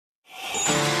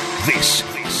This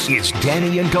is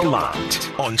Danny and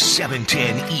Gallant on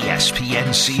 710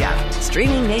 ESPN Seattle.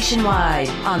 Streaming nationwide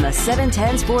on the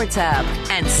 710 Sports app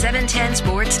and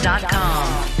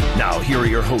 710sports.com. Now here are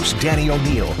your hosts, Danny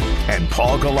O'Neill and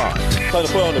Paul Gallant. Trying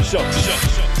to put on the show.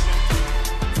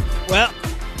 Well,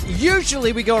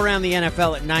 usually we go around the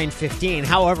NFL at 9:15.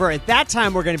 However, at that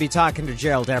time we're going to be talking to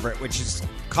Gerald Everett, which is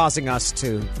causing us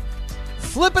to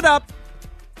flip it up,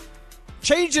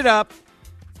 change it up,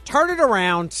 turn it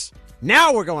around.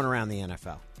 Now we're going around the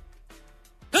NFL.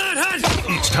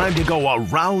 It's time to go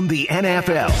around the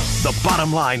NFL. The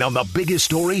bottom line on the biggest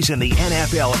stories in the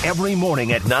NFL every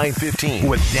morning at 9:15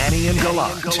 with Danny and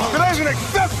Gallant. Today's an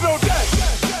exceptional day.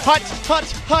 Hut,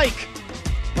 hike.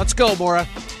 Let's go, Maura.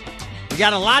 We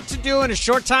got a lot to do and a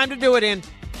short time to do it in.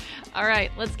 All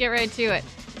right, let's get right to it.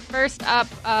 First up,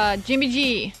 Jimmy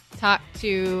G talked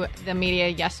to the media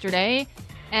yesterday,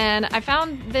 and I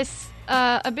found this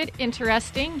a bit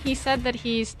interesting. He said that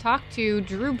he's talked to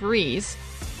Drew Brees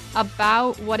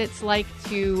about what it's like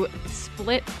to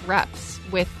split reps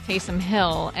with Taysom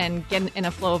Hill and get in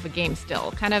a flow of a game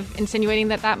still, kind of insinuating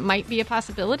that might be a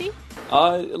possibility?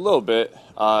 A little bit.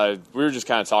 We were just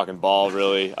kind of talking ball,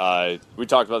 really. We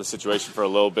talked about the situation for a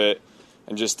little bit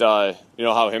and just, how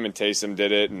him and Taysom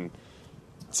did it. And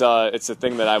it's a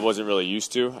thing that I wasn't really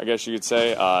used to, I guess you could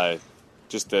say,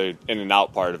 just the in and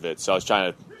out part of it. So I was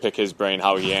trying to pick his brain,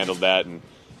 how he handled that. And,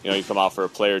 you come out for a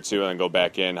play or two and then go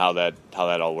back in, how that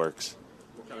all works.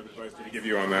 What kind of advice did he give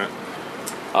you on that?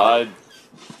 I'll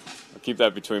keep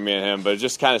that between me and him, but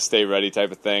just kind of stay ready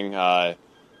type of thing.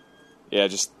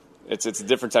 It's a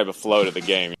different type of flow to the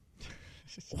game.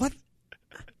 What?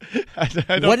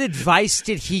 What advice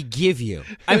did he give you?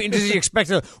 I mean, does he expect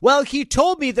to? Well, he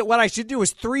told me that what I should do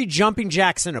is 3 jumping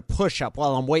jacks and a push-up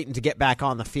while I'm waiting to get back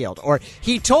on the field. Or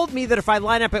he told me that if I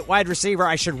line up at wide receiver,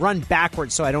 I should run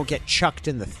backwards so I don't get chucked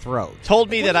in the throat. Told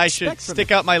me that I should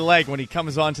stick out my leg when he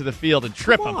comes onto the field and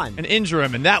trip him and injure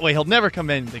him, and that way he'll never come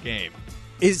into the game.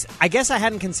 I guess I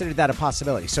hadn't considered that a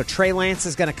possibility. So Trey Lance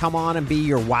is going to come on and be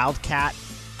your Wildcat,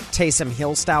 Taysom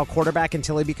Hill-style quarterback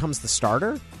until he becomes the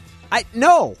starter?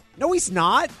 No, he's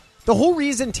not. The whole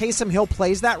reason Taysom Hill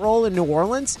plays that role in New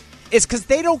Orleans is because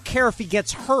they don't care if he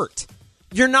gets hurt.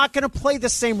 You're not going to play the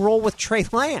same role with Trey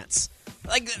Lance.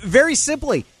 Very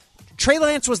simply, Trey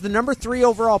Lance was the number 3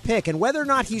 overall pick, and whether or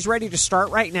not he's ready to start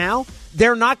right now,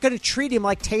 they're not going to treat him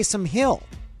like Taysom Hill.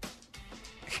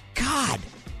 God.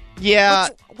 Yeah.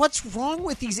 What's wrong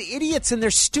with these idiots and their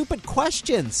stupid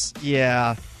questions?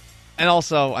 Yeah. And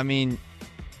also, I mean,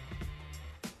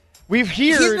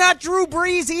 he's not Drew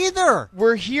Brees either.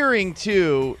 We're hearing,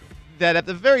 too, that at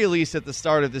the very least at the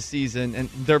start of the season, and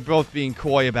they're both being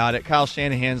coy about it, Kyle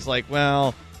Shanahan's like,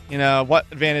 well, what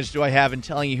advantage do I have in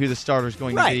telling you who the starter is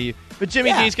going to be? But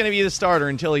Jimmy G's going to be the starter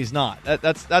until he's not.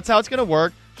 That's how it's going to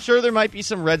work. Sure, there might be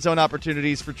some red zone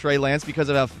opportunities for Trey Lance because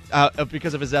of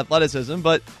his athleticism,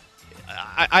 but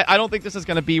I don't think this is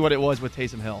going to be what it was with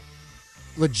Taysom Hill.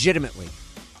 Legitimately,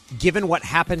 given what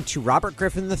happened to Robert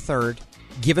Griffin III,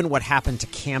 given what happened to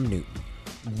Cam Newton,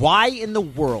 why in the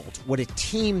world would a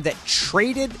team that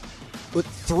traded with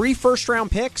 3 first-round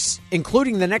picks,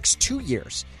 including the next 2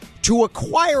 years, to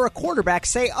acquire a quarterback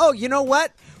say, oh, you know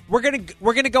what? We're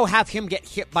gonna go have him get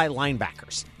hit by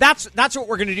linebackers. That's what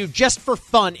we're gonna do just for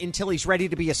fun until he's ready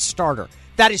to be a starter.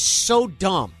 That is so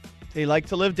dumb. They like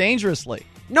to live dangerously.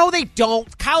 No, they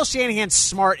don't. Kyle Shanahan's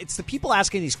smart. It's the people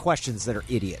asking these questions that are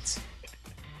idiots.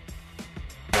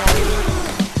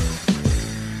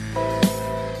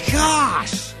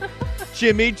 Gosh.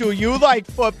 Jimmy, do you like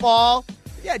football?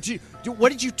 Yeah,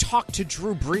 what did you talk to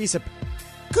Drew Brees about?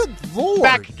 Good Lord.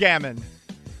 Backgammon.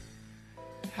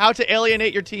 How to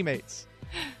alienate your teammates.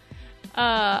 All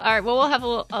right, well, we'll have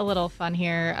a little fun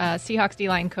here. Seahawks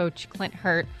D-line coach Clint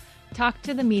Hurt talked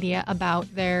to the media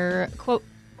about their, quote,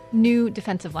 new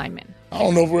defensive lineman. I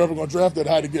don't know if we're ever going to draft that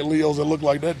high to get Leos that look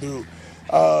like that dude.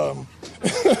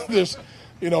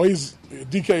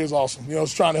 DK is awesome.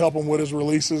 He's trying to help him with his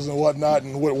releases and whatnot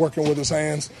and working with his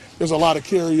hands. There's a lot of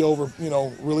carryover,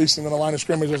 releasing in the line of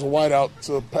scrimmage as a wideout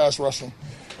to pass rush him.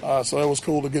 So it was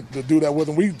cool to get to do that with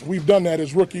him. We've done that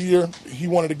his rookie year. He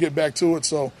wanted to get back to it,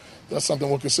 so that's something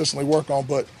we'll consistently work on.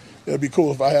 But it'd be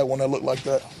cool if I had one that looked like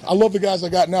that. I love the guys I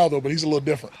got now, though, but he's a little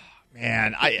different.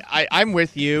 Man, I'm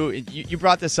with you. You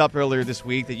brought this up earlier this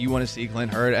week that you want to see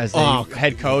Clint Hurt as the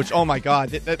head coach. Oh, my God.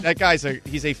 That guy's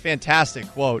he's a fantastic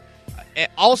quote.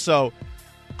 Also,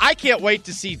 I can't wait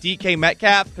to see DK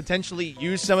Metcalf potentially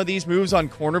use some of these moves on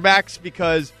cornerbacks,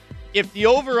 because if the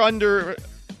over-under –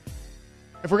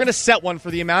 if we're going to set one for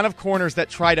the amount of corners that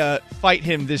try to fight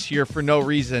him this year for no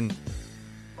reason,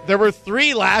 There were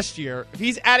 3 last year. If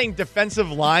he's adding defensive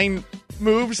line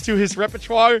moves to his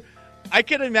repertoire, I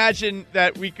can imagine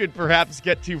that we could perhaps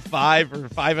get to 5 or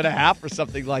 5.5 or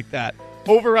something like that.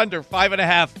 Over under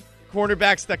 5.5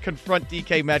 cornerbacks that confront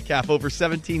DK Metcalf over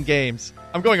 17 games.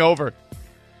 I'm going over.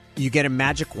 You get a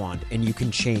magic wand, and you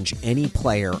can change any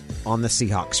player on the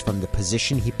Seahawks from the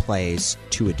position he plays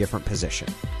to a different position.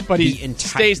 But he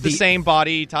stays the same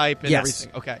body type and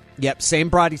everything. Okay. Yep, same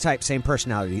body type, same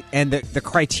personality. And the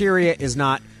criteria is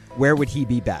not where would he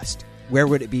be best. Where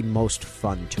would it be most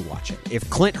fun to watch it? If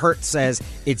Clint Hurtt says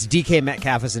it's DK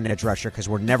Metcalf as an edge rusher because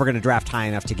we're never going to draft high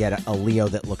enough to get a Leo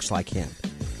that looks like him.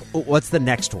 What's the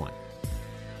next one?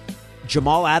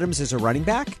 Jamal Adams is a running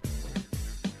back?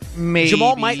 Maybe.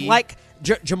 Jamal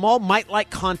might like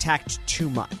contact too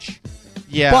much.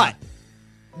 Yeah. But,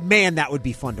 man, that would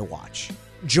be fun to watch.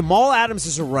 Jamal Adams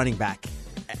as a running back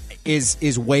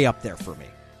is way up there for me.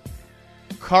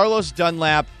 Carlos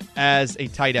Dunlap as a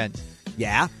tight end.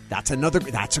 Yeah, that's a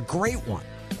great one.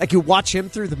 Like, you watch him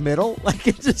through the middle, like,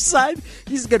 and decide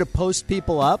he's going to post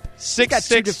people up.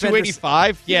 6'6",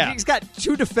 285, yeah. He's got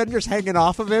 2 defenders hanging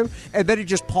off of him, and then he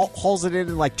just hauls it in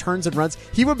and, like, turns and runs.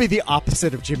 He would be the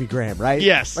opposite of Jimmy Graham, right?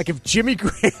 Yes. Like, if Jimmy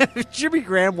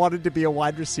Graham wanted to be a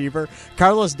wide receiver,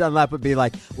 Carlos Dunlap would be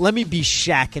like, let me be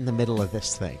Shaq in the middle of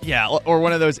this thing. Yeah, or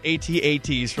one of those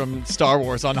AT-ATs from Star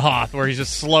Wars on Hoth, where he's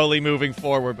just slowly moving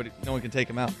forward, but no one can take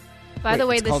him out. By the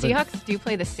way, the Seahawks do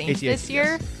play the Saints this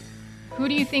year. Yes. Who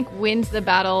do you think wins the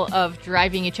battle of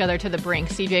driving each other to the brink,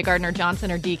 C.J. Gardner-Johnson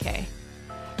or DK?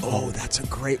 Oh, that's a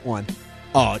great one.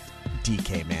 Oh,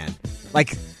 DK, man.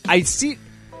 Like, I see...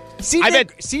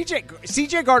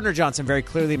 C.J. Gardner-Johnson very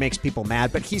clearly makes people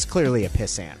mad, but he's clearly a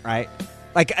pissant, right?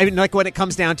 Like, I mean, like, when it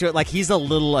comes down to it, like, he's a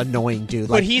little annoying dude.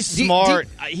 Like, but he's smart.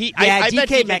 I bet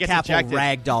DK Metcalf will gets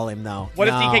ejected. ragdoll him, though. What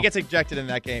if DK gets ejected in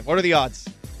that game? What are the odds?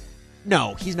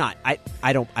 No, he's not.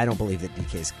 I don't believe that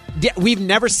DK's. We've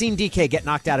never seen DK get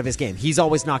knocked out of his game. He's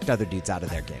always knocked other dudes out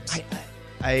of their games.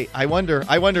 I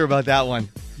wonder about that one.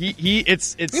 He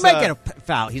might get a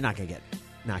foul. He's not going to get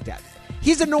knocked out.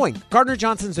 He's annoying.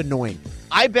 Gardner-Johnson's annoying.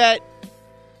 I bet,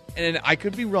 and I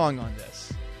could be wrong on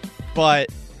this, but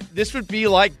this would be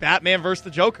like Batman versus the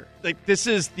Joker. Like this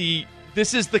is the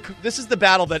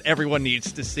battle that everyone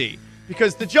needs to see,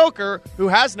 because the Joker, who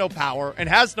has no power and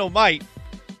has no might,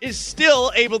 is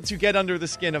still able to get under the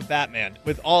skin of Batman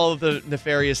with all of the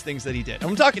nefarious things that he did.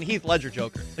 I'm talking Heath Ledger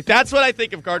Joker. Like, that's what I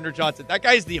think of Gardner-Johnson. That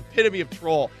guy's the epitome of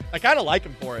troll. I kind of like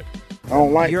him for it. I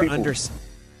don't like people.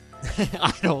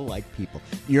 I don't like people.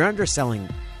 You're underselling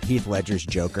Heath Ledger's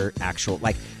Joker.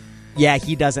 Yeah,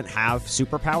 he doesn't have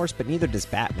superpowers, but neither does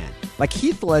Batman. Like,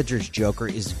 Heath Ledger's Joker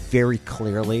is very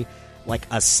clearly like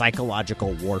a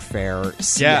psychological warfare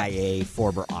CIA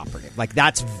former operative. Like,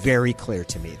 that's very clear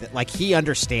to me that, like, he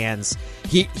understands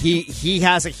he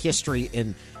has a history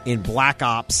in black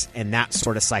ops and that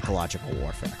sort of psychological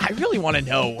warfare. I really want to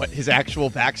know what his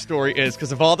actual backstory is,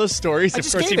 because of all those stories, of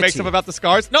course, he makes up about the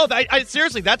scars. No,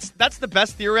 seriously, that's the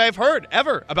best theory I've heard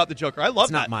ever about the Joker. I love that.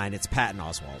 It's not mine. It's Patton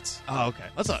Oswalt's. Oh, okay.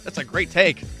 That's a great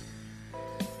take.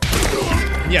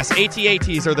 Yes,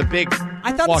 AT-ATs are the big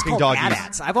I thought walking it's called doggies.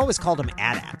 AT-ATs. I've always called them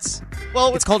AT-ATs.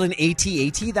 Well, it's called an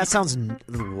AT-AT? That sounds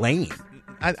lame.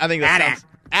 I think that sounds...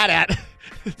 AT-AT.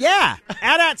 Yeah,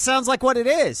 AT-AT sounds like what it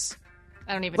is.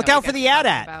 I don't even Look know out for the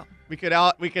AT-AT. We could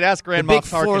ask Grand the Moff big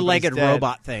Tarkin. four-legged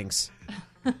robot things.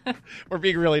 We're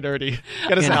being really nerdy.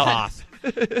 Get us out. Hoth.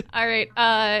 All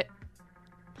right.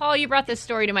 Paul, you brought this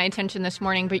story to my attention this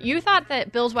morning, but you thought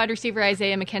that Bills wide receiver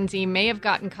Isaiah McKenzie may have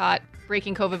gotten caught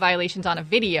breaking COVID violations on a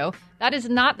video. That is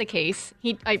not the case.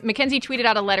 McKenzie tweeted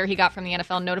out a letter he got from the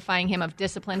NFL notifying him of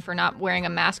discipline for not wearing a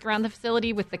mask around the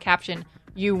facility with the caption,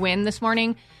 "You win," this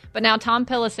morning. But now Tom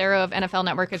Pelissero of NFL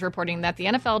Network is reporting that the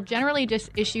NFL generally just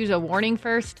issues a warning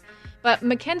first. But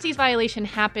McKenzie's violation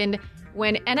happened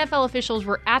when NFL officials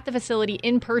were at the facility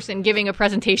in person giving a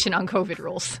presentation on COVID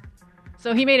rules.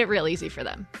 So he made it real easy for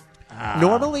them.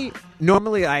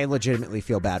 Normally, I legitimately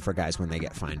feel bad for guys when they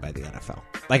get fined by the NFL.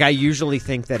 Like, I usually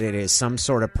think that it is some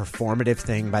sort of performative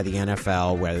thing by the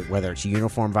NFL, whether it's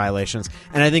uniform violations,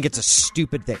 and I think it's a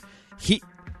stupid thing.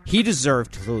 He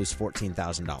deserved to lose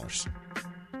 $14,000.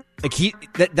 Like,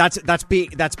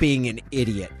 that's being an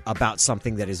idiot about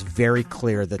something that is very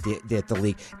clear that the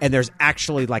league, and there's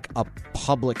actually like a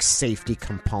public safety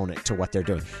component to what they're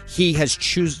doing. He has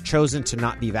chosen to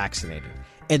not be vaccinated.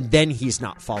 And then he's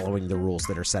not following the rules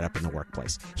that are set up in the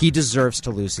workplace. He deserves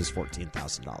to lose his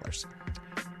 $14,000.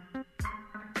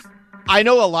 I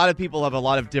know a lot of people have a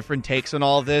lot of different takes on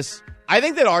all of this. I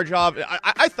think that our job,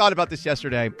 I thought about this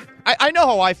yesterday. I know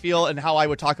how I feel and how I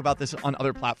would talk about this on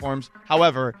other platforms.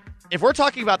 However, if we're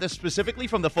talking about this specifically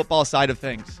from the football side of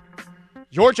things,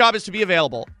 your job is to be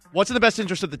available. What's in the best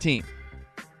interest of the team?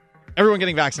 Everyone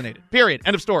getting vaccinated. Period.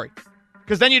 End of story.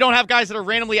 Because then you don't have guys that are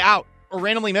randomly out or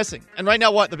randomly missing. And right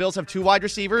now, the Bills have 2 wide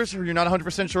receivers who you're not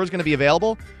 100% sure is going to be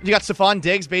available. You got Stephon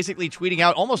Diggs basically tweeting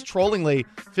out almost trollingly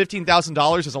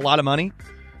 $15,000 is a lot of money.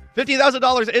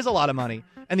 $15,000 is a lot of money.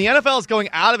 And the NFL is going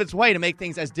out of its way to make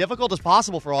things as difficult as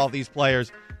possible for all of these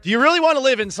players. Do you really want to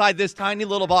live inside this tiny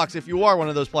little box if you are one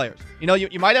of those players?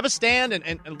 You might have a stand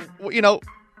and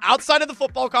outside of the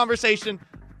football conversation,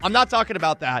 I'm not talking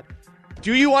about that.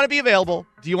 Do you want to be available?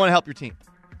 Do you want to help your team?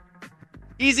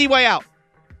 Easy way out,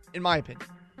 in my opinion.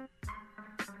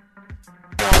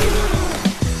 All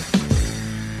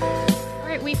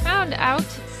right, we found out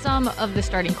some of the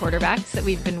starting quarterbacks that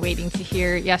we've been waiting to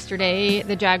hear yesterday.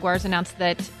 The Jaguars announced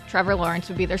that Trevor Lawrence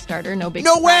would be their starter. No big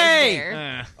surprise way!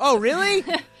 there. Oh, really?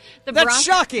 That's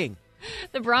shocking.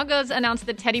 The Broncos announced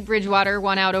that Teddy Bridgewater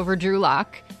won out over Drew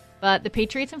Lock, but the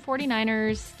Patriots and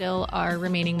 49ers still are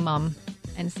remaining mum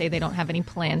and say they don't have any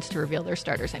plans to reveal their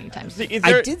starters anytime soon.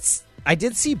 I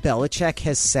did see Belichick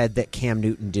has said that Cam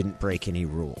Newton didn't break any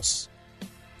rules.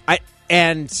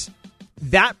 And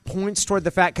that points toward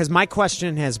the fact, because my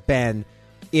question has been,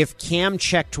 if Cam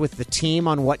checked with the team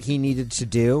on what he needed to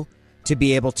do to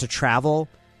be able to travel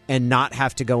and not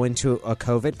have to go into a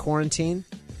COVID quarantine,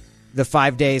 the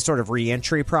 5-day sort of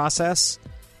re-entry process,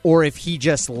 or if he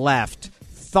just left,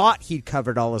 thought he'd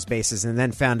covered all his bases, and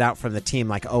then found out from the team,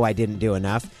 like, oh, I didn't do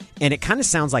enough. And it kind of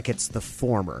sounds like it's the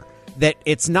former, that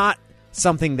it's not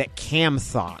something that Cam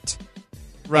thought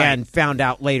and found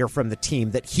out later from the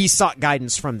team, that he sought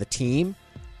guidance from the team,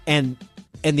 and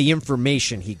the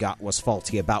information he got was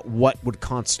faulty about what would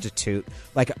constitute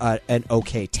like an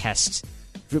okay test,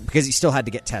 because he still had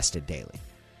to get tested daily.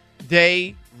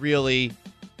 They really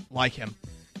like him,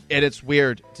 and it's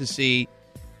weird to see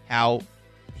how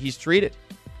he's treated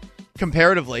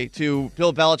comparatively to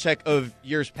Bill Belichick of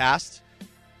years past.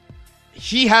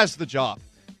 He has the job.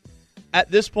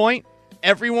 At this point,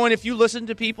 everyone, if you listen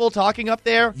to people talking up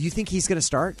there... You think he's going to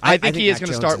start? I think he is going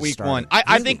to start week 1.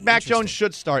 I think Mac Jones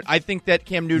should start. I think that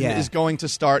Cam Newton is going to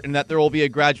start, and that there will be a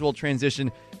gradual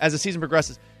transition as the season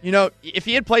progresses. If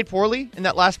he had played poorly in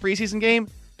that last preseason game,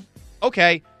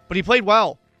 okay, but he played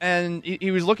well, and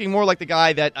he was looking more like the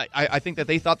guy that I think that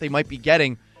they thought they might be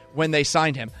getting when they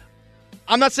signed him.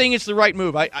 I'm not saying it's the right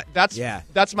move.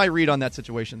 That's my read on that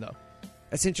situation, though.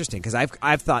 That's interesting, because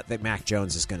I've thought that Mac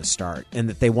Jones is going to start, and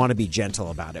that they want to be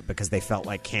gentle about it because they felt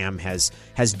like Cam has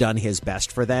done his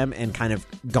best for them and kind of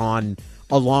gone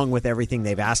along with everything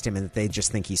they've asked him, and that they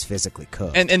just think he's physically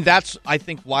cooked. And that's, I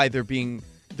think, why they're doing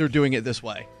it this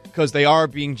way, because they are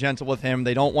being gentle with him.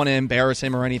 They don't want to embarrass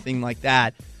him or anything like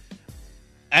that.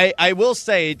 I will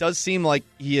say it does seem like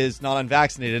he is not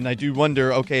unvaccinated, and I do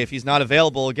wonder, okay, if he's not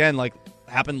available again, like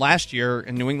happened last year,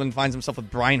 and New England finds himself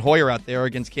with Brian Hoyer out there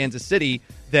against Kansas City,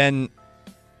 then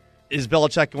is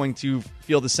Belichick going to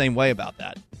feel the same way about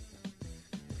that?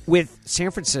 With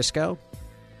San Francisco,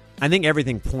 I think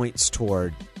everything points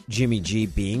toward Jimmy G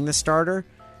being the starter.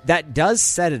 That does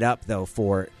set it up, though,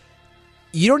 for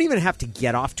you don't even have to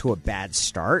get off to a bad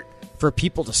start for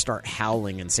people to start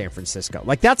howling in San Francisco.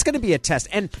 Like, that's going to be a test.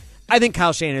 And I think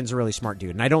Kyle Shanahan's a really smart dude,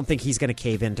 and I don't think he's going to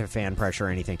cave into fan pressure or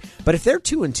anything. But if they're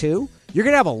 2-2, you're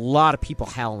going to have a lot of people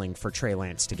howling for Trey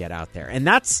Lance to get out there, and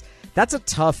that's a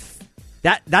tough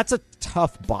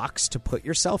box to put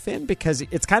yourself in, because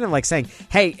it's kind of like saying,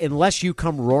 hey, unless you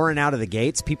come roaring out of the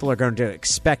gates, people are going to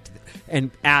expect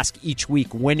and ask each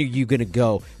week, when are you going to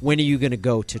go? When are you going to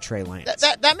go to Trey Lance?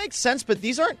 That makes sense, but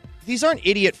these aren't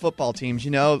idiot football teams,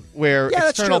 where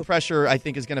external pressure, I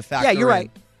think, is going to factor in. Yeah, you're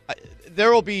right.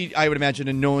 There will be, I would imagine,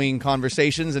 annoying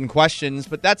conversations and questions,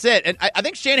 but that's it. And I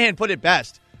think Shanahan put it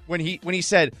best when he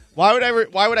said, "Why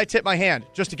would I tip my hand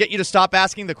just to get you to stop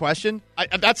asking the question?"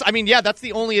 That's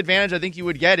the only advantage I think you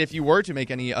would get if you were to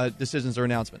make any decisions or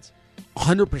announcements.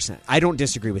 100%. I don't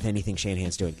disagree with anything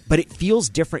Shanahan's doing, but it feels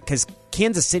different because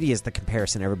Kansas City is the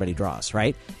comparison everybody draws,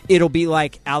 right? It'll be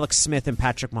like Alex Smith and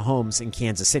Patrick Mahomes in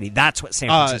Kansas City. That's what San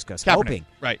Francisco's hoping.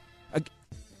 Right.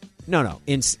 No.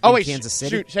 In Kansas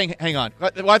City. Shoot, hang on.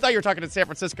 Well, I thought you were talking in San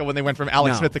Francisco when they went from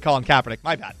Alex Smith to Colin Kaepernick.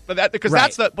 My bad.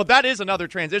 But that is another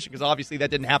transition, because obviously that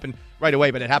didn't happen right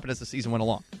away, but it happened as the season went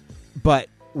along. But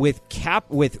with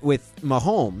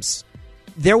Mahomes,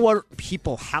 there were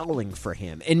people howling for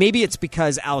him, and maybe it's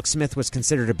because Alex Smith was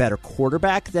considered a better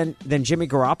quarterback than Jimmy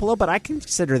Garoppolo. But I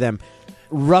consider them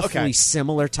roughly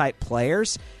similar type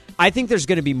players. I think there's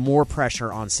going to be more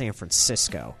pressure on San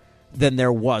Francisco than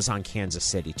there was on Kansas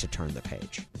City to turn the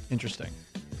page. Interesting.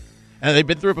 And they've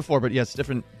been through it before, but yes,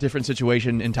 different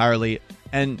situation entirely.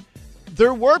 And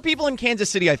There were people in Kansas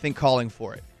City, I think, calling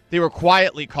for it. They were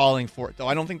quietly calling for it, though.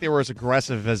 I don't think they were as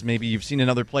aggressive as maybe you've seen in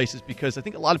other places, because I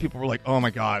think a lot of people were like, oh, my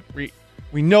God, we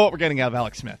know what we're getting out of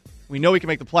Alex Smith. We know he can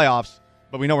make the playoffs,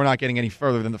 but we know we're not getting any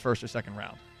further than the first or second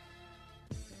round.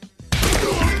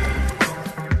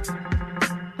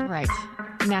 Right.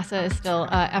 NASA is still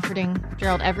efforting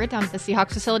Gerald Everett down at the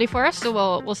Seahawks facility for us, so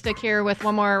we'll stick here with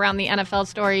one more around the NFL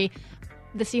story.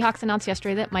 The Seahawks announced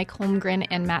yesterday that Mike Holmgren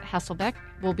and Matt Hasselbeck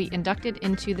will be inducted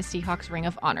into the Seahawks Ring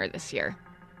of Honor this year.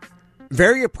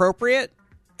 Very appropriate,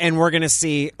 and we're going to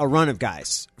see a run of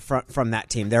guys from that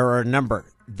team. There are a number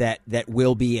that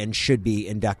will be and should be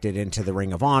inducted into the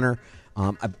Ring of Honor.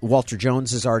 Walter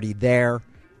Jones is already there.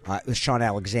 Sean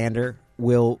Alexander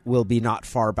will be not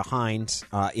far behind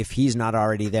if he's not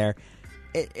already there.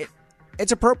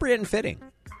 It's appropriate and fitting.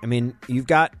 I mean, you've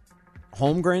got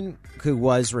Holmgren, who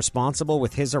was responsible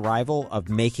with his arrival of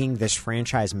making this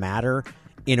franchise matter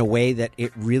in a way that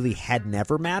it really had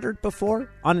never mattered before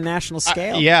on a national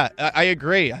scale. I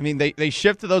agree. I mean, they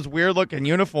shifted those weird-looking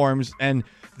uniforms, and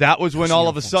that was when all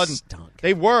of a sudden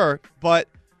they were. But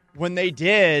when they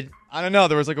did, I don't know,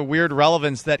 there was like a weird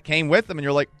relevance that came with them, and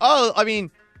you're like, oh, I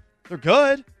mean, they're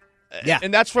good. Yeah,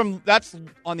 and that's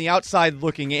on the outside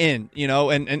looking in, you know.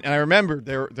 And I remember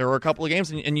there were a couple of games,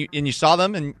 and you saw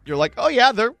them, and you're like, oh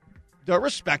yeah, they're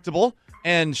respectable.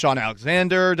 And Sean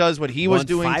Alexander does what he was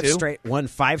doing too. Won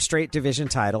 5 straight division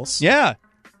titles. Yeah,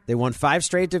 they won 5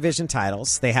 straight division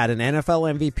titles. They had an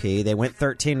NFL MVP. They went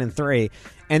 13-3,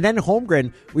 and then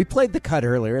Holmgren. We played the cut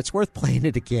earlier. It's worth playing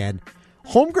it again.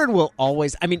 Holmgren will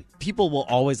always. I mean, people will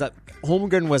always.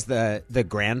 Holmgren was the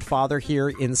grandfather here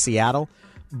in Seattle.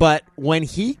 But when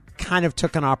he kind of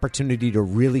took an opportunity to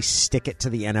really stick it to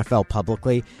the NFL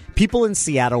publicly, people in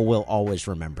Seattle will always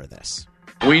remember this.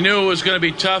 We knew it was going to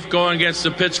be tough going against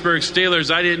the Pittsburgh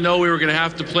Steelers. I didn't know we were going to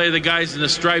have to play the guys in the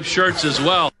striped shirts as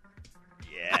well.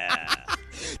 Yeah.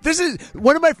 This is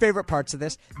one of my favorite parts of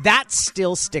this. That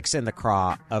still sticks in the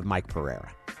craw of Mike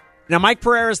Pereira. Now, Mike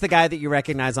Pereira is the guy that you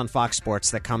recognize on Fox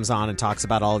Sports that comes on and talks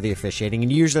about all of the officiating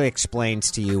and usually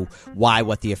explains to you why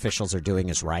what the officials are doing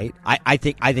is right. I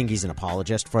think he's an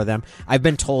apologist for them. I've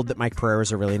been told that Mike Pereira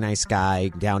is a really nice guy,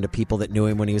 down to people that knew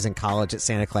him when he was in college at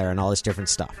Santa Clara and all this different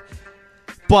stuff.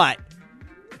 But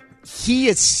he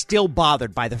is still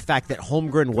bothered by the fact that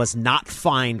Holmgren was not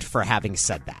fined for having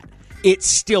said that. It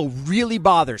still really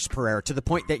bothers Pereira to the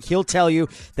point that he'll tell you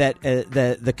that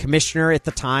the commissioner at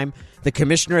the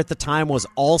time was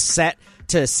all set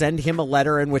to send him a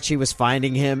letter in which he was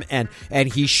finding him, and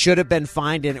he should have been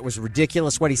fined, and it was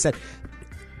ridiculous what he said.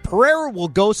 Pereira will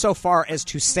go so far as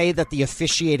to say that the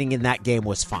officiating in that game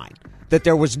was fine, that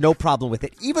there was no problem with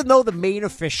it, even though the main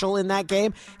official in that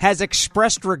game has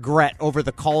expressed regret over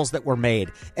the calls that were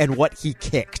made and what he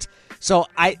kicked. So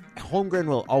Holmgren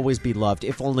will always be loved,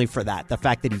 if only for that, the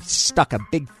fact that he stuck a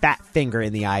big fat finger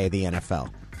in the eye of the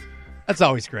NFL. That's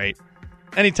always great.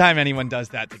 Anytime anyone does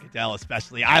that to Goodell,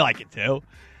 especially, I like it too.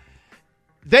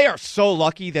 They are so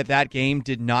lucky that game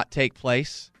did not take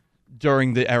place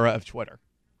during the era of Twitter,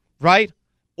 right?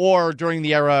 Or during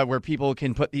the era where people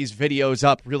can put these videos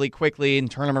up really quickly and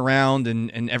turn them around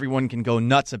and everyone can go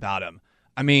nuts about them.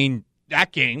 I mean,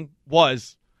 that game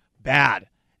was bad.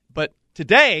 But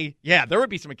today, yeah, there would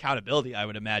be some accountability, I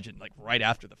would imagine, like right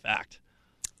after the fact.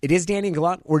 It is Danny and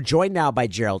Gallant. We're joined now by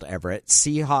Gerald Everett,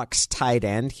 Seahawks tight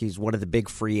end. He's one of the big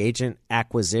free agent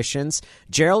acquisitions.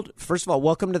 Gerald, first of all,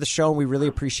 welcome to the show, and we really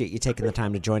appreciate you taking the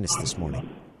time to join us this morning.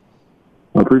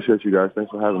 I appreciate you guys.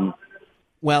 Thanks for having me.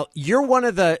 Well, you're one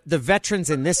of the veterans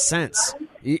in this sense.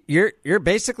 You're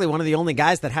basically one of the only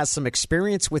guys that has some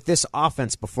experience with this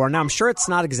offense before. Now, I'm sure it's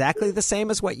not exactly the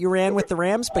same as what you ran with the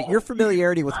Rams, but your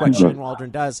familiarity with what Shane Waldron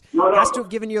does has to have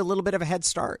given you a little bit of a head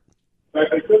start.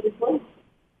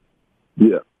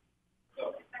 Yeah.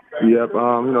 Yep.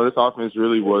 This offense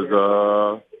really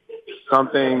was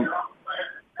something.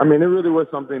 I mean, it really was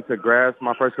something to grasp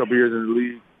my first couple years in the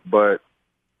league, but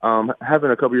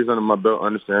having a couple years under my belt,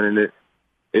 understanding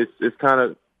it's kind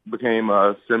of became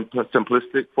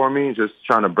simplistic for me, just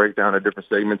trying to break down the different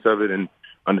segments of it and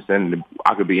understanding that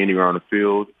I could be anywhere on the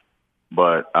field.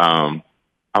 But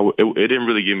it didn't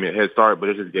really give me a head start, but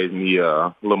it just gave me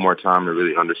a little more time to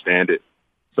really understand it.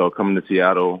 So coming to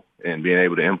Seattle and being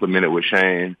able to implement it with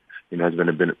Shane,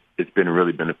 it's been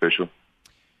really beneficial.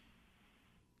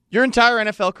 Your entire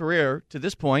NFL career to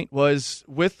this point was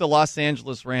with the Los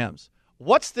Angeles Rams.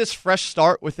 What's this fresh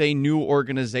start with a new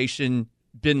organization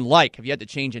been like? Have you had to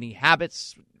change any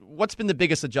habits? What's been the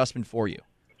biggest adjustment for you?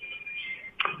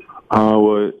 I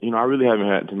really haven't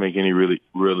had to make any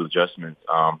real adjustments.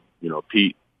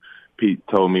 Pete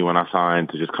told me when I signed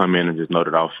to just come in and just know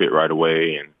that I'll fit right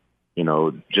away. And,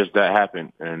 just that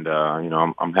happened. And,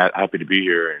 I'm happy to be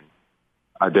here. And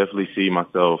I definitely see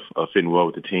myself fitting well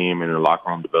with the team and in the locker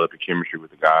room, developing chemistry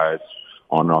with the guys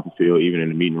on and off the field, even in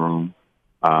the meeting room.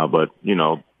 But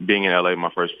being in LA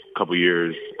my first couple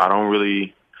years, I don't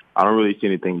really see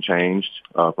anything changed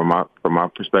from my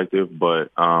perspective.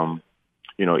 But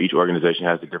each organization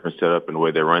has a different setup and the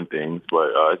way they run things.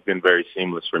 But it's been very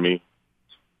seamless for me.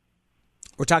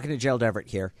 We're talking to Gerald Everett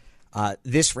here.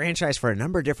 This franchise for a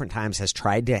number of different times has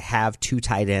tried to have 2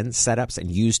 tight end setups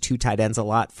and use 2 tight ends a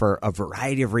lot for a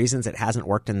variety of reasons. It hasn't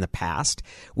worked in the past.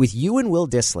 With you and Will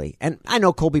Dissly, and I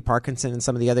know Colby Parkinson and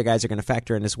some of the other guys are going to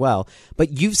factor in as well,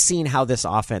 but you've seen how this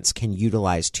offense can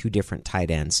utilize 2 different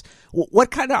tight ends. What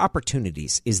kind of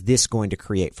opportunities is this going to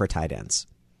create for tight ends?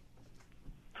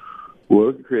 Well,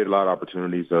 it can create a lot of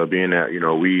opportunities, being that,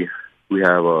 we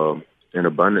have an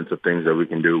abundance of things that we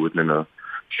can do within the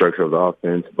structure of the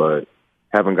offense, but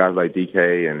having guys like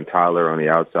DK and Tyler on the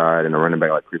outside and a running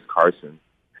back like Chris Carson,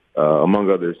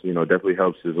 among others, definitely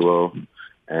helps as well.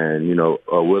 And,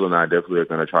 Will and I definitely are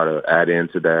going to try to add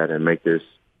into that and make this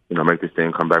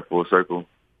thing come back full circle.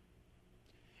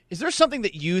 Is there something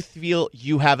that you feel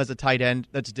you have as a tight end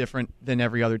that's different than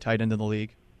every other tight end in the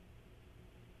league?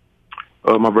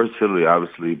 My versatility,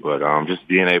 obviously, but just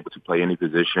being able to play any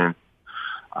position,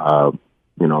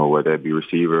 whether it be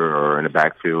receiver or in the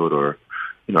backfield or,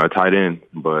 a tight end.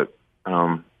 But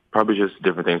probably just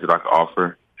different things that I can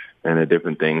offer and the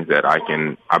different things that I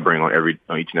bring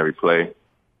on each and every play.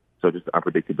 So just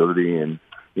unpredictability and,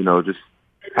 just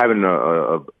having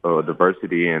a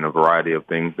diversity and a variety of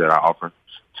things that I offer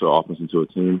to an offense and to a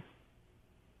team.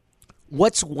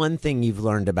 What's one thing you've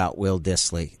learned about Will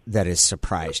Dissly that has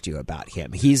surprised you about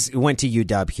him? He went to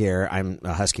UW here. I'm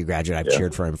a Husky graduate. I've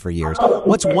cheered for him for years.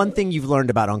 What's one thing you've learned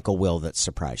about Uncle Will that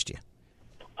surprised you?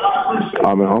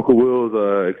 Uncle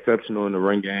Will's exceptional in the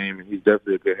run game. He's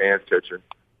definitely a good hands catcher.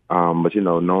 But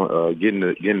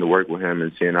getting to work with him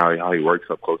and seeing how he works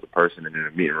up close to person and in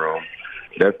the meeting room,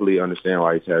 definitely understand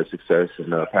why he's had success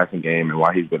in the passing game and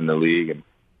why he's been in the league and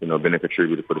been a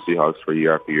contributor for the Seahawks for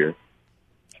year after year.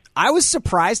 I was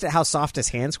surprised at how soft his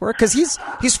hands were because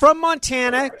he's from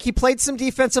Montana. He played some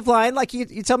defensive line. Like you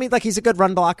tell me, like he's a good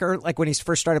run blocker. Like when he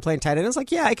first started playing tight end, I was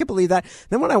like, yeah, I could believe that.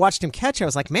 Then when I watched him catch, I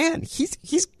was like, man, he's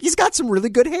got some really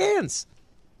good hands.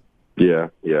 Yeah.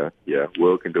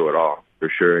 Will can do it all for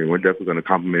sure, and we're definitely going to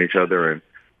complement each other and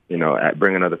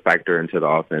bring another factor into the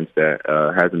offense that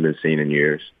hasn't been seen in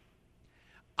years.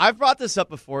 I've brought this up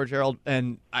before, Gerald,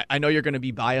 and I know you're going to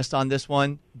be biased on this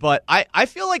one, but I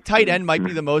feel like tight end might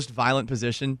be the most violent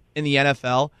position in the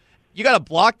NFL. You got to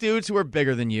block dudes who are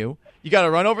bigger than you. You got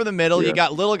to run over the middle. Yeah. You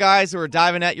got little guys who are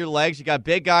diving at your legs. You got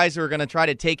big guys who are going to try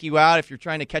to take you out if you're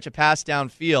trying to catch a pass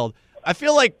downfield. I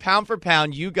feel like pound for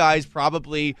pound, you guys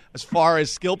probably, as far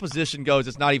as skill position goes,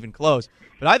 it's not even close.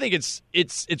 But I think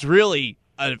it's really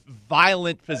a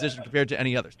violent position compared to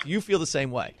any others. Do you feel the same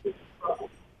way?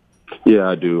 Yeah,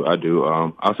 I do.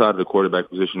 Outside of the quarterback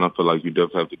position, I feel like you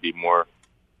definitely have to be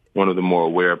one of the more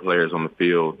aware players on the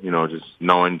field, just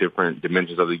knowing different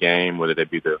dimensions of the game, whether that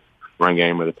be the run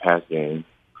game or the pass game,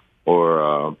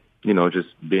 or, just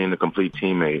being a complete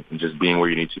teammate and just being where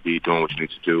you need to be, doing what you need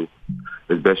to do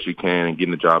as best you can and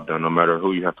getting the job done, no matter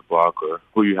who you have to block or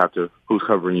who's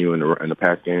covering you in the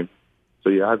pass game. So,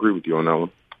 yeah, I agree with you on that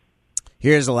one.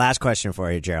 Here's the last question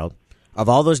for you, Gerald. Of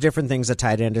all those different things a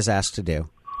tight end is asked to do,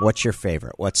 what's your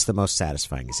favorite? What's the most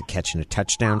satisfying? Is it catching a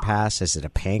touchdown pass? Is it a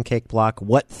pancake block?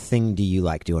 What thing do you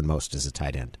like doing most as a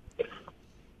tight end?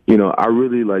 I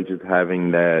really like just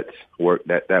having that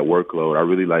workload. I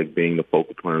really like being the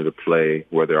focal point of the play,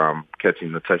 whether I'm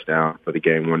catching the touchdown for the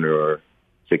game winner or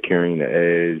securing the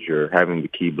edge or having the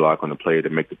key block on the play to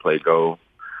make the play go,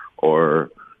 or,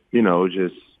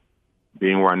 just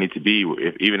being where I need to be,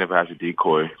 even if I have to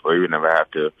decoy or even if I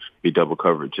have to be double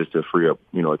covered just to free up,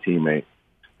 a teammate.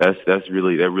 That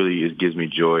really gives me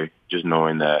joy, just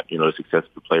knowing that, the success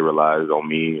of the play relies on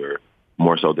me or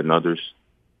more so than others.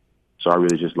 So I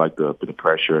really just like the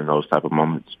pressure in those type of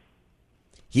moments.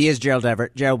 He is Gerald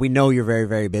Everett. Gerald, we know you're very,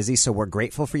 very busy, so we're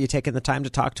grateful for you taking the time to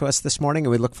talk to us this morning,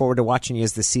 and we look forward to watching you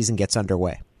as the season gets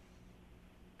underway.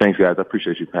 Thanks, guys. I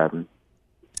appreciate you having me.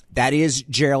 That is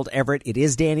Gerald Everett. It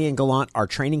is Danny and Gallant. Our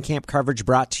training camp coverage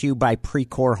brought to you by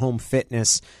Precor Home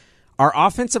Fitness. Our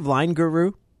offensive line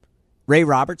guru, Ray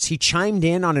Roberts, he chimed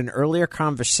in on an earlier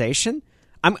conversation.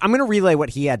 I'm going to relay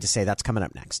what he had to say. That's coming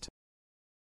up next.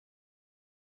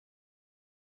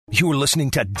 You're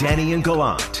listening to Danny and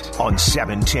Gallant on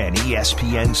 710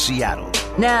 ESPN Seattle.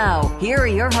 Now, here are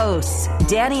your hosts,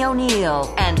 Danny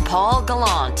O'Neill and Paul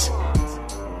Gallant.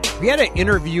 We had to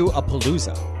interview a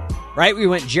Palooza. right? We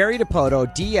went Jerry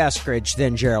Dipoto, D. Eskridge,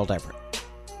 then Gerald Everett.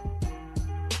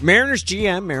 Mariners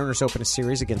GM. Mariners open a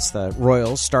series against the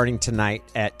Royals starting tonight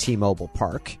at T-Mobile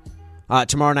Park.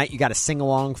 Tomorrow night, you got a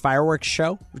sing-along fireworks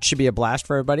show, which should be a blast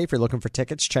for everybody. If you're looking for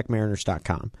tickets, check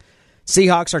Mariners.com.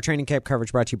 Seahawks, our training camp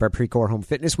coverage brought to you by Precor Home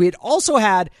Fitness. We had also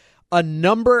had a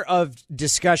number of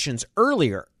discussions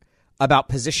earlier about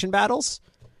position battles,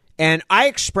 and I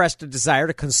expressed a desire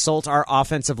to consult our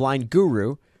offensive line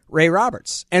guru, Ray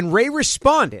Roberts, and Ray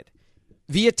responded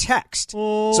via text.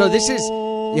 So this is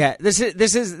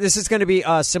going to be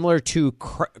similar to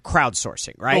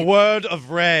crowdsourcing, right? The word of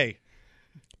Ray.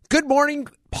 Good morning,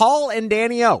 Paul and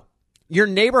Danny O, your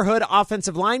neighborhood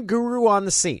offensive line guru on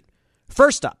the scene.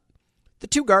 First up, the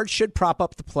two guards should prop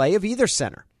up the play of either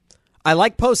center. I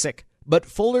like Posick, but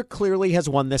Fuller clearly has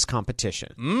won this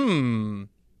competition.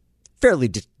 Fairly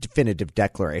definitive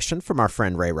declaration from our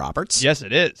friend Ray Roberts. Yes,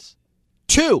 it is.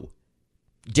 2,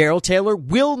 Darrell Taylor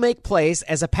will make plays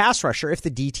as a pass rusher if the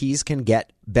DTs can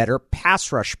get better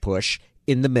pass rush push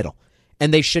in the middle.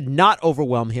 And they should not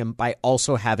overwhelm him by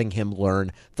also having him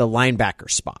learn the linebacker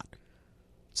spot.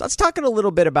 So let's talk a little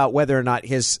bit about whether or not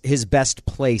his best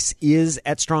place is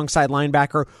at strong side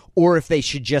linebacker, or if they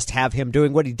should just have him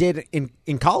doing what he did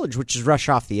in college, which is rush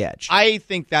off the edge. I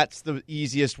think that's the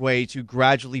easiest way to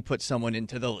gradually put someone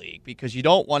into the league, because you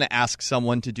don't want to ask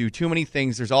someone to do too many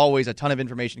things. There's always a ton of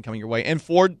information coming your way. And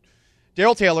for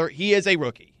Darrell Taylor, he is a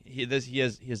rookie. He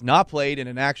has not played in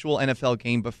an actual NFL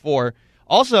game before.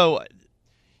 Also,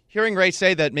 hearing Ray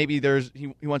say that maybe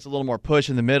he wants a little more push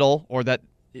in the middle, or that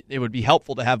it would be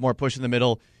helpful to have more push in the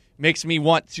middle, makes me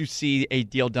want to see a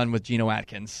deal done with Geno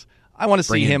Atkins. I want to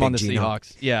see him on the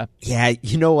Seahawks. Yeah. Yeah,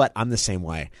 you know what? I'm the same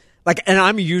way. And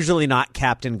I'm usually not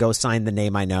captain, go sign the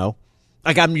name I know.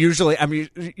 I'm usually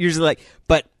like,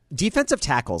 but defensive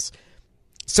tackles.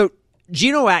 So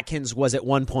Geno Atkins was at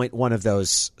one point one of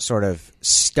those sort of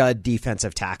stud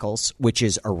defensive tackles, which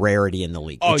is a rarity in the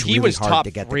league. Oh, it's he really was hard top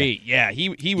to get 3. Yeah,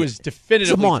 he was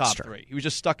definitively top 3. He was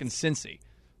just stuck in Cincy.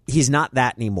 He's not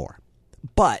that anymore.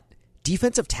 But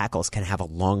defensive tackles can have a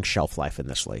long shelf life in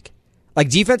this league. Like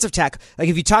defensive tackle, like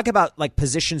if you talk about like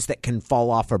positions that can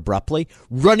fall off abruptly,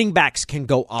 running backs can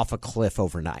go off a cliff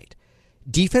overnight.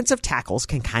 Defensive tackles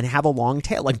can kind of have a long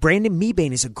tail. Like Brandon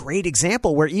Mebane is a great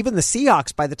example where even the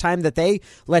Seahawks, by the time that they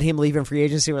let him leave in free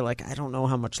agency, were like, I don't know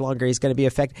how much longer he's going to be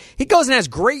effective. He goes and has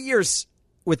great years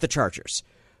with the Chargers.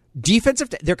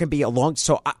 There can be a long.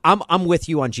 So I'm with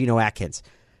you on Geno Atkins.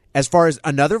 As far as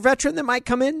another veteran that might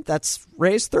come in, that's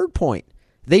Ray's third point.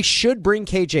 They should bring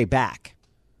KJ back.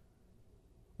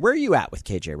 Where are you at with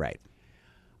KJ Wright?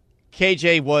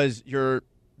 KJ was your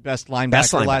best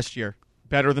linebacker last year.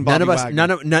 Better than Bobby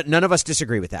Wagner. None of us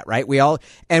disagree with that, right? We all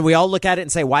look at it and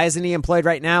say, why isn't he employed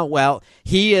right now? Well,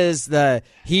 he is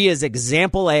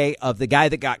example A of the guy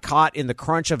that got caught in the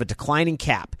crunch of a declining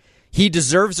cap. He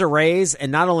deserves a raise,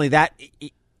 and not only that,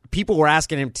 people were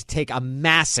asking him to take a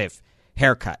massive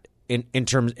haircut in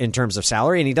terms of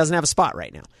salary, and he doesn't have a spot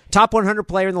right now. Top 100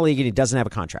 player in the league, and he doesn't have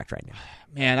a contract right now.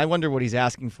 Man, I wonder what he's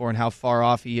asking for and how far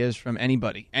off he is from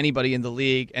anybody in the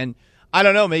league. And I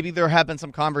don't know, maybe there have been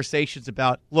some conversations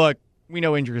about, look, we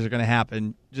know injuries are going to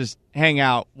happen. Just hang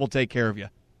out. We'll take care of you.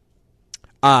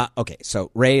 Okay,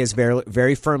 so Ray is very,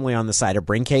 very firmly on the side of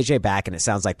bring KJ back, and it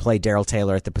sounds like play Darrell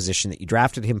Taylor at the position that you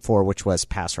drafted him for, which was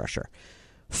pass rusher.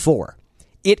 4,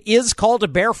 it is called a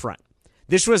bear front.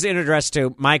 This was in address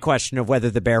to my question of whether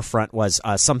the bear front was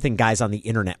something guys on the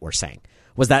internet were saying.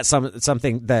 Was that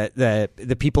something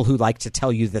the people who like to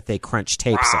tell you that they crunch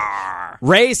tape say?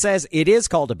 Ray says it is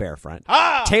called a bear front.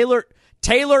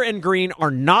 Taylor and Green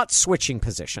are not switching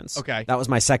positions. Okay. That was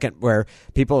my second, where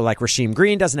people are like, Rasheem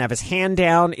Green doesn't have his hand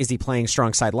down. Is he playing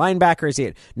strong side linebacker? Is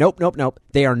he? Nope.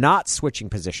 They are not switching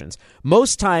positions.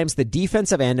 Most times, the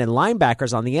defensive end and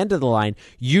linebackers on the end of the line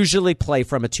usually play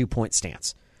from a 2-point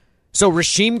stance. So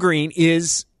Rasheem Green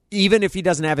is, even if he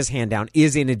doesn't have his hand down,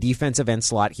 is in a defensive end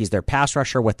slot. He's their pass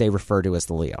rusher, what they refer to as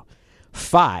the Leo.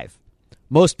 5,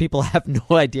 most people have no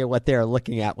idea what they're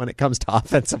looking at when it comes to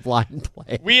offensive line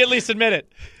play. We at least admit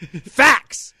it.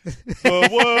 Facts. The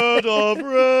word of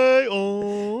Ray.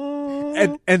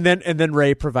 Oh. And then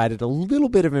Ray provided a little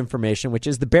bit of information, which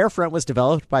is the bear front was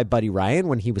developed by Buddy Ryan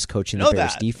when he was coaching the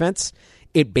Bears defense.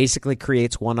 It basically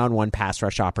creates one-on-one pass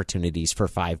rush opportunities for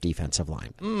 5 defensive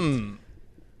linemen.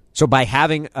 So by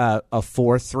having a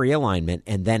 4-3 alignment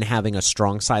and then having a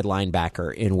strong side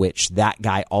linebacker in which that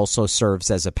guy also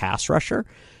serves as a pass rusher,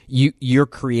 you're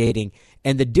creating.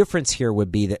 And the difference here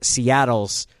would be that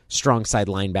Seattle's strong side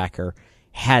linebacker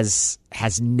has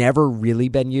never really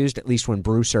been used, at least when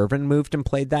Bruce Irvin moved and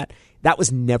played that. That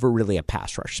was never really a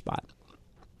pass rush spot.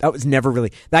 That was never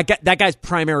really that guy's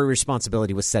primary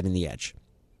responsibility was setting the edge.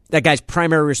 That guy's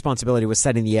primary responsibility was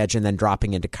setting the edge and then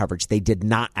dropping into coverage. They did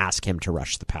not ask him to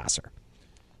rush the passer.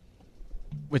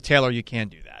 With Taylor, you can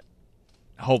do that.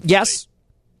 Hopefully. Yes.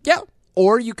 Yeah.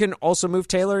 Or you can also move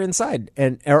Taylor inside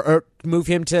or move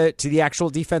him to the actual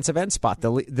defensive end spot,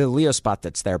 the Leo spot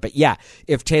that's there. But yeah,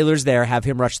 if Taylor's there, have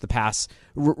him rush the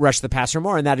passer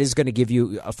more, and that is going to give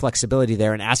you a flexibility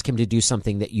there, and ask him to do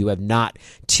something that you have not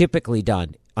typically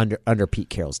done under Pete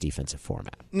Carroll's defensive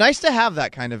format. Nice to have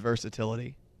that kind of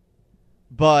versatility,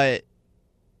 but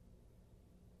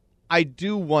I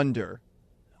do wonder.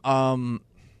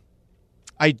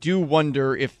 I do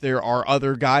wonder if there are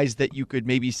other guys that you could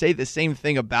maybe say the same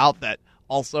thing about that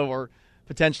also are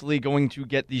potentially going to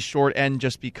get the short end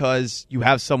just because you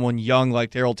have someone young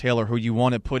like Darrell Taylor who you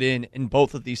want to put in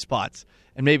both of these spots,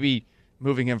 and maybe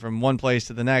moving him from one place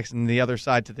to the next and the other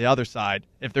side to the other side.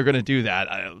 If they're going to do that,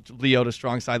 Leo to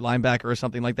strong side linebacker or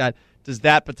something like that, does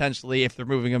that potentially, if they're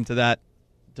moving him to that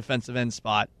defensive end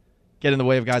spot, get in the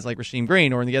way of guys like Rasheem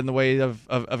Green, or get in the way of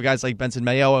guys like Benson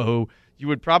Mayowa, who you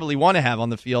would probably want to have on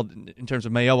the field in terms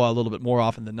of Mayowa a little bit more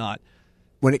often than not?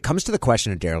 When it comes to the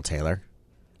question of Darrell Taylor,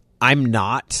 I'm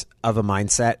not of a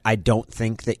mindset. I don't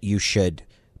think that you should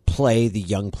play the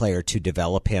young player to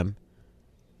develop him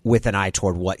with an eye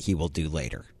toward what he will do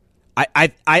later. I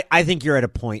think you're at a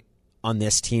point on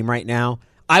this team right now.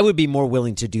 I would be more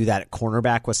willing to do that at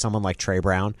cornerback with someone like Trey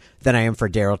Brown than I am for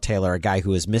Darrell Taylor, a guy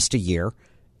who has missed a year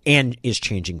and is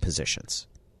changing positions.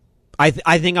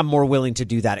 I think I'm more willing to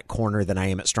do that at corner than I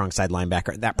am at strong side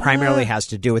linebacker. That primarily has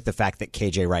to do with the fact that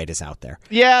KJ Wright is out there.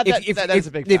 Yeah, that's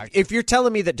a big factor. If you're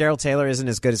telling me that Darrell Taylor isn't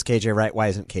as good as KJ Wright, why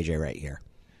isn't KJ Wright here?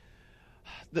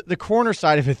 The corner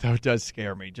side of it, though, does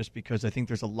scare me, just because I think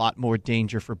there's a lot more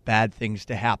danger for bad things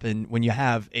to happen when you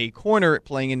have a corner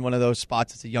playing in one of those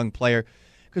spots as a young player.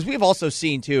 Because we've also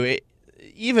seen, too,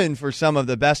 even for some of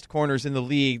the best corners in the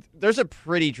league, there's a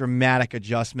pretty dramatic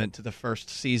adjustment to the first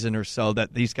season or so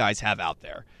that these guys have out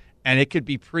there. And it could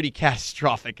be pretty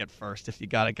catastrophic at first if you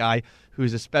got a guy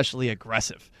who's especially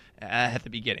aggressive at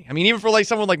the beginning. I mean, even for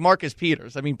someone like Marcus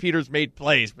Peters. I mean, Peters made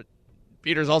plays, but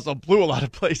Peters also blew a lot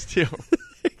of plays, too.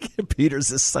 Peters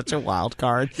is such a wild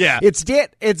card. Yeah. It's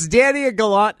Danny and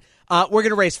Gallant. We're going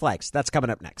to raise flags. That's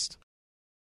coming up next.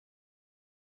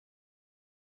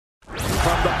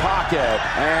 From the pocket,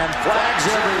 and flags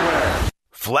everywhere.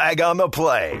 Flag on the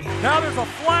play. Now there's a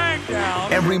flag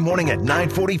down. Every morning at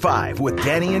 9:45 with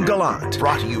Danny and Gallant.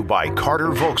 Brought to you by Carter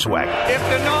Volkswagen. If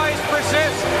the noise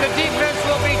persists, the defense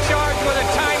will be charged with a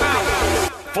timeout.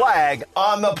 Flag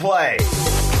on the play.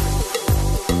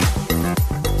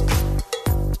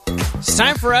 It's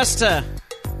time for us to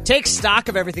take stock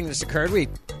of everything that's occurred. We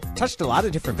touched a lot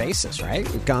of different bases, right?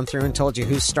 We've gone through and told you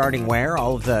who's starting where,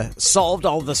 solved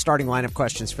all of the starting lineup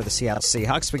questions for the Seattle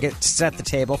Seahawks. We get to set the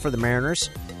table for the Mariners.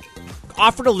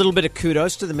 Offered a little bit of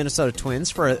kudos to the Minnesota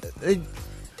Twins for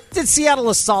did Seattle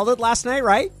a solid last night,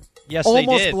 right? Yes, almost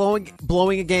they did.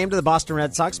 blowing a game to the Boston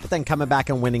Red Sox, but then coming back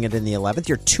and winning it in the 11th.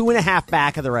 You're 2.5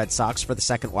 back of the Red Sox for the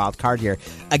second wild card here.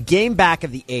 A game back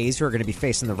of the A's, who are going to be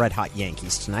facing the red-hot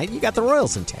Yankees tonight. You got the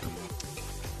Royals in town.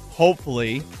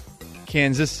 Hopefully,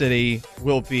 Kansas City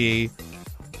will be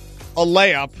a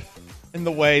layup in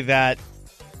the way that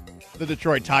the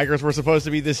Detroit Tigers were supposed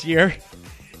to be this year.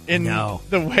 In the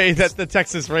way that the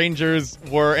Texas Rangers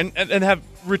were and have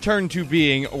returned to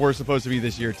being were supposed to be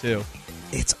this year, too.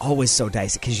 It's always so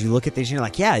dicey because you look at these and you're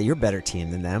like, yeah, you're a better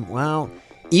team than them. Well,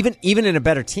 even in a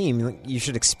better team, you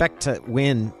should expect to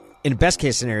win, in best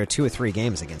case scenario, 2 or 3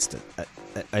 games against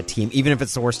a team, even if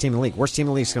it's the worst team in the league. Worst team in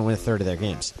the league is going to win a third of their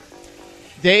games.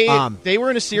 They were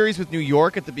in a series with New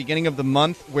York at the beginning of the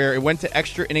month where it went to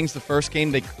extra innings the first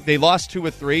game. They lost 2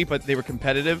 of 3, but they were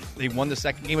competitive. They won the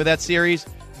second game of that series.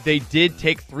 They did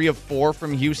take 3 of 4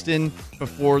 from Houston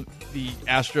before the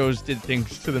Astros did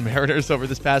things to the Mariners over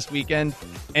this past weekend.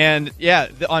 And, yeah,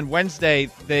 on Wednesday,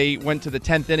 they went to the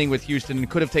 10th inning with Houston and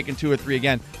could have taken 2 or 3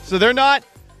 again. So they're not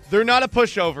a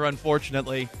pushover,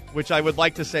 unfortunately, which I would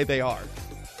like to say they are.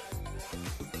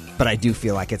 But I do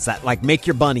feel like it's that, make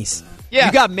your bunnies. Yeah.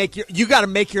 You got to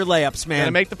make your layups, man. Got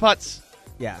to make the putts.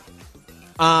 Yeah.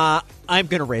 I'm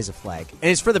going to raise a flag.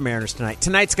 And it's for the Mariners tonight.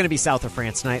 Tonight's going to be South of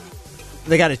France night.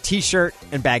 They got a T-shirt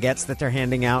and baguettes that they're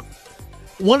handing out.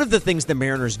 One of the things the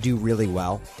Mariners do really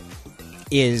well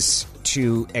is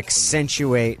to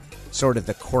accentuate sort of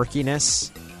the quirkiness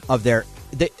of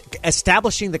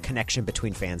establishing the connection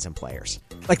between fans and players.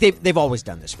 They've always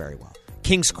done this very well.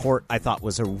 King's Court, I thought,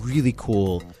 was a really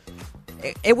cool.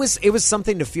 It was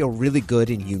something to feel really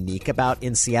good and unique about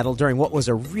in Seattle during what was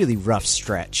a really rough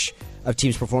stretch of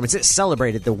teams' performance. It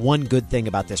celebrated the one good thing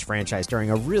about this franchise during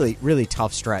a really, really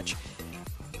tough stretch.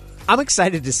 I'm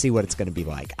excited to see what it's going to be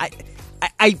like.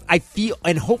 I feel,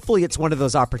 and hopefully it's one of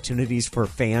those opportunities for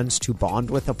fans to bond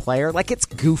with a player. Like, it's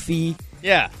goofy.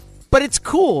 Yeah. But it's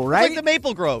cool, right? It's like the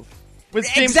Maple Grove with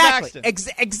James Paxton.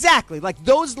 Exactly. Like,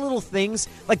 those little things,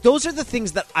 like, those are the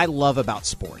things that I love about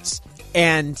sports.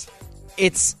 And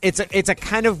it's a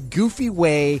kind of goofy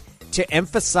way to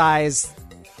emphasize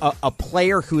a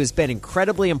player who has been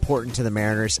incredibly important to the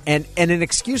Mariners and an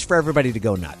excuse for everybody to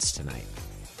go nuts tonight.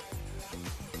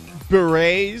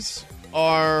 Berets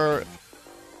are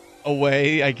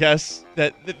away, I guess.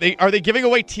 Are they giving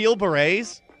away teal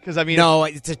berets? Because no,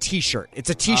 it's a T-shirt. It's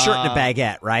a T-shirt and a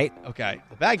baguette, right? Okay,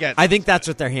 the baguette. I think that's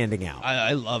what they're handing out.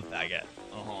 I love baguette.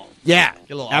 Uh-huh. Yeah, get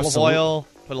a little olive oil,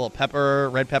 put a little pepper,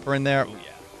 red pepper in there. Oh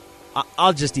yeah.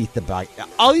 I'll just eat the baguette.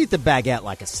 I'll eat the baguette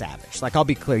like a savage. Like, I'll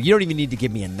be clear. You don't even need to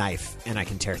give me a knife, and I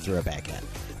can tear through a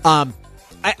baguette.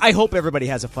 I hope everybody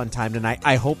has a fun time tonight.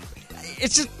 I hope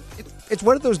it's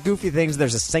one of those goofy things.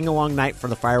 There's a sing-along night for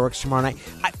the fireworks tomorrow night.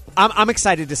 I'm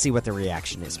excited to see what the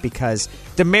reaction is because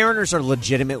the Mariners are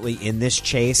legitimately in this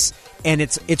chase, and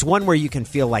it's one where you can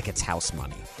feel like it's house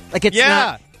money. Like, it's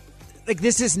not. Like,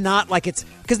 this is not like it's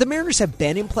because the Mariners have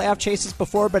been in playoff chases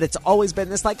before, but it's always been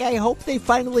this like, I hope they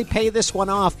finally pay this one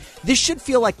off. This should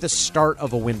feel like the start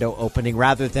of a window opening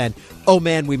rather than, oh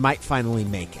man, we might finally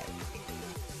make it.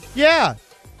 Yeah.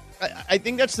 I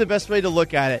think that's the best way to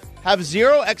look at it. Have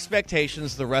zero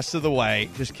expectations the rest of the way.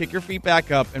 Just kick your feet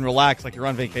back up and relax like you're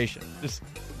on vacation. Just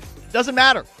doesn't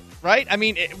matter, right? I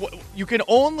mean, you can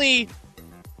only,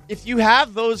 if you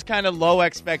have those kind of low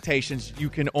expectations, you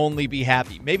can only be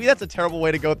happy. Maybe that's a terrible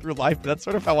way to go through life, but that's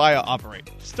sort of how I operate.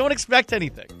 Just don't expect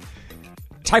anything.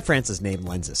 Ty France's name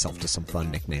lends itself to some fun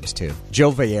nicknames, too.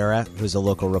 Joe Vieira, who's a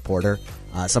local reporter,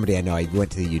 somebody I know, I went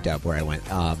to the UW where I went,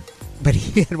 but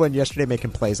he had one yesterday making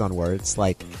plays on words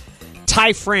like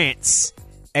Ty France,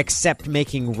 except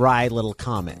making wry little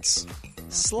comments.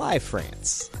 Sly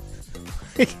France.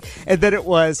 And then it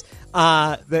was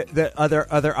the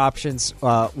other options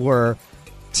were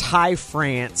Ty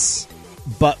France,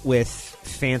 but with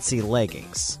fancy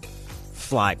leggings,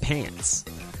 fly pants.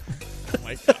 Oh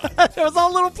my God. There was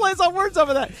all little plays on words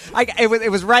over that.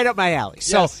 It was right up my alley.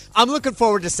 So yes. I'm looking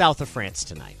forward to South of France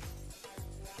tonight.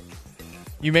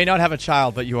 You may not have a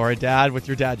child, but you are a dad with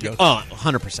your dad jokes. Oh,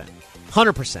 100%.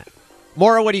 100%.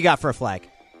 Maura, what do you got for a flag?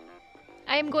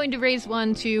 I am going to raise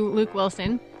one to Luke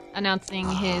Wilson, announcing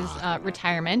his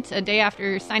retirement. A day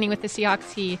after signing with the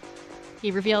Seahawks, he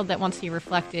revealed that once he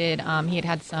reflected, he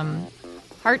had some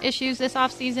heart issues this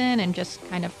offseason and just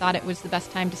kind of thought it was the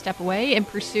best time to step away and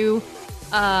pursue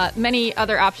many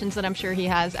other options that I'm sure he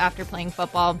has after playing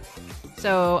football.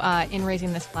 So in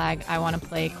raising this flag, I want to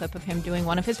play a clip of him doing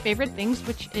one of his favorite things,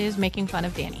 which is making fun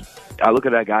of Danny. I look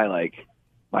at that guy like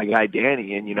my guy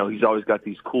Danny, and, he's always got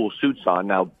these cool suits on.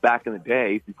 Now, back in the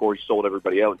day, before he sold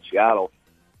everybody out in Seattle,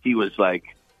 he was like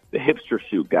the hipster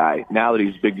suit guy. Now that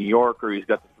he's a big New Yorker, he's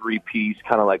got the three-piece,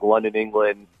 kind of like London,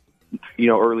 England,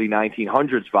 early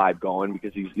 1900s vibe going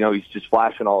because he's just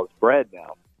flashing all his bread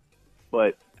now.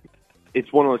 But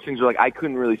it's one of those things where, like, I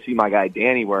couldn't really see my guy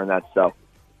Danny wearing that stuff.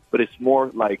 But it's more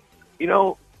like,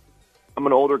 I'm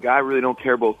an older guy, I really don't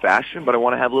care about fashion, but I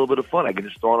want to have a little bit of fun. I can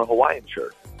just throw on a Hawaiian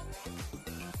shirt.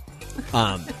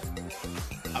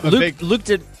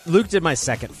 Luke did my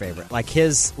second favorite. Like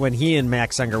when he and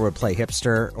Max Unger would play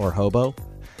hipster or hobo.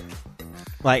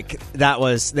 Like that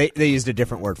was they used a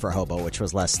different word for hobo, which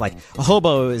was less like a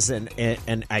hobo is an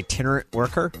itinerant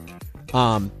worker.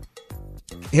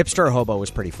 Hipster or hobo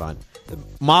was pretty fun.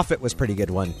 Moffitt was pretty good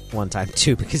one time,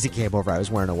 too, because he came over. I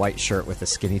was wearing a white shirt with a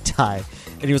skinny tie.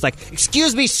 And he was like,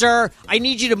 "Excuse me, sir. I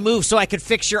need you to move so I could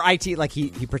fix your IT." Like, he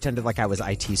pretended like I was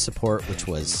IT support, which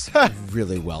was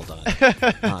really well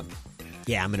done.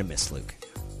 Yeah, I'm going to miss Luke.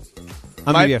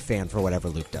 I'm going to be a fan for whatever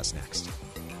Luke does next.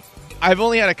 I've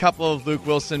only had a couple of Luke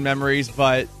Wilson memories,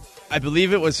 but I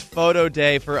believe it was photo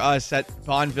day for us at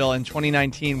Bonneville in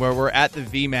 2019 where we're at the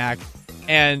VMAC,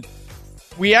 and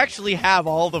we actually have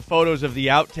all the photos of the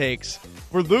outtakes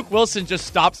where Luke Wilson just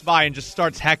stops by and just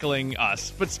starts heckling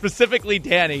us, but specifically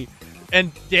Danny,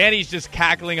 and Danny's just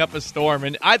cackling up a storm,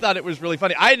 and I thought it was really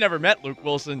funny. I had never met Luke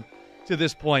Wilson to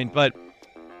this point, but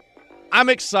I'm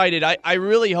excited. I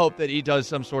really hope that he does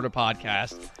some sort of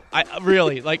podcast. I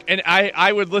really, and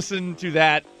I would listen to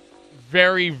that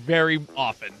very, very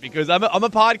often because I'm a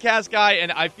podcast guy,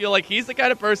 and I feel like he's the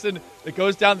kind of person that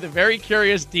goes down the very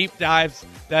curious deep dives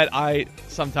that I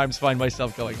sometimes find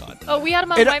myself going on. Oh, we had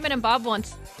him on Wyman and Bob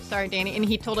once. Sorry, Danny. And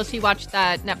he told us he watched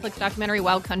that Netflix documentary,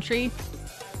 Wild Country.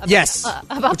 Yes,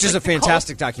 about which is a the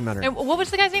fantastic Colts. documentary. And what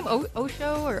was the guy's name?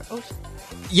 Osho or Osho?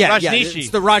 Yeah, Rajneeshi. it's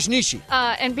the Rajneeshi.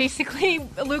 And basically,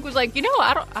 Luke was like,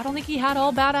 I don't think he had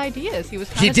all bad ideas. He was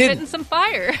kind of didn't. spitting some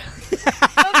fire.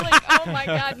 I was like, oh my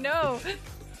God, no.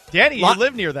 Danny, you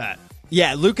live near that.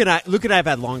 Yeah, Luke and I have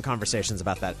had long conversations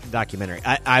about that documentary.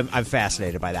 I'm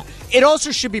fascinated by that. It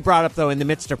also should be brought up, though, in the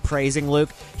midst of praising Luke,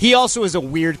 he also is a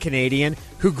weird Canadian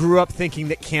who grew up thinking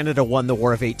that Canada won the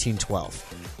War of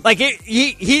 1812. Like,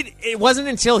 it wasn't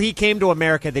until he came to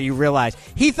America that he realized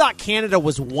he thought Canada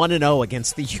was 1-0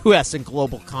 against the U.S. in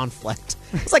global conflict.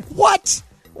 It's like, what?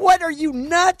 What, are you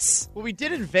nuts? Well, we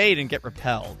did invade and get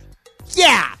repelled.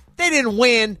 Yeah, they didn't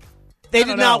win. They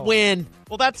did not win.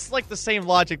 Well, that's like the same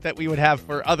logic that we would have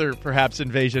for other, perhaps,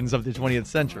 invasions of the 20th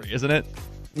century, isn't it?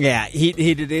 Yeah, he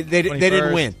did. They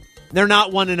didn't win. They're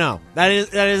not 1-0. That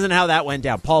isn't how that went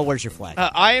down. Paul, where's your flag?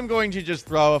 I am going to just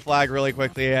throw a flag really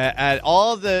quickly at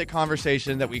all of the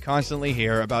conversation that we constantly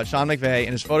hear about Sean McVay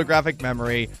and his photographic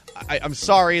memory. I'm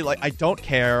sorry, I don't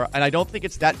care, and I don't think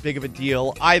it's that big of a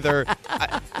deal either.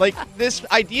 This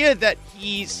idea that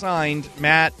he signed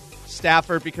Matt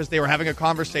Stafford because they were having a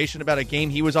conversation about a game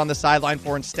he was on the sideline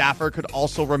for, and Stafford could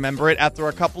also remember it after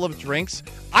a couple of drinks.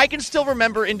 I can still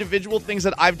remember individual things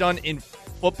that I've done in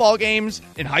football games,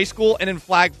 in high school, and in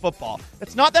flag football.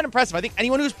 That's not that impressive. I think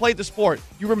anyone who's played the sport,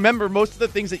 you remember most of the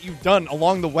things that you've done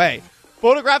along the way.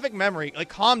 Photographic memory,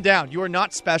 calm down. You are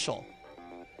not special.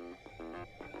 Do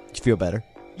you feel better?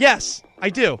 Yes, I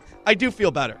do. I do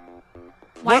feel better.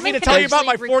 Want me to tell you about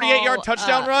my 48-yard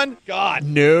touchdown run? God.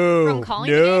 No. From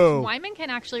calling the game, Wyman can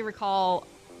actually recall.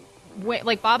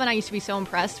 Bob and I used to be so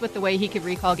impressed with the way he could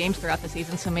recall games throughout the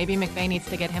season, so maybe McVay needs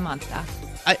to get him on staff.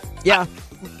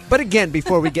 But again,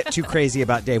 before we get too crazy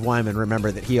about Dave Wyman,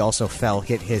 remember that he also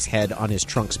hit his head on his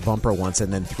trunk's bumper once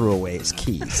and then threw away his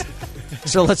keys.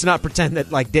 So let's not pretend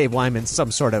that Dave Wyman's some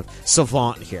sort of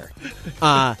savant here.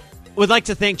 Would like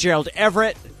to thank Gerald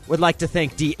Everett. Would like to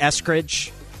thank Dee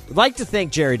Eskridge. Would like to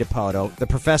thank Jerry DiPoto, the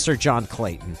Professor John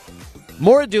Clayton,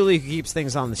 Maura Dooley, who keeps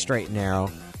things on the straight and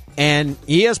narrow, and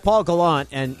he is Paul Gallant,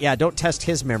 and don't test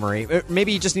his memory.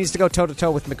 Maybe he just needs to go toe-to-toe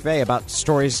with McVay about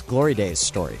Glory Days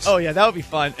stories. Oh, yeah, that would be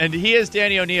fun. And he is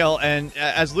Danny O'Neill, and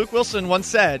as Luke Wilson once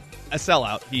said, a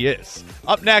sellout, he is.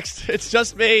 Up next, it's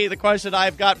just me. The question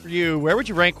I've got for you, where would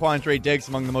you rank Quandre Diggs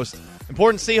among the most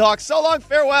important Seahawks? So long,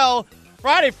 farewell.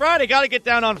 Friday, got to get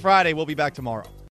down on Friday. We'll be back tomorrow.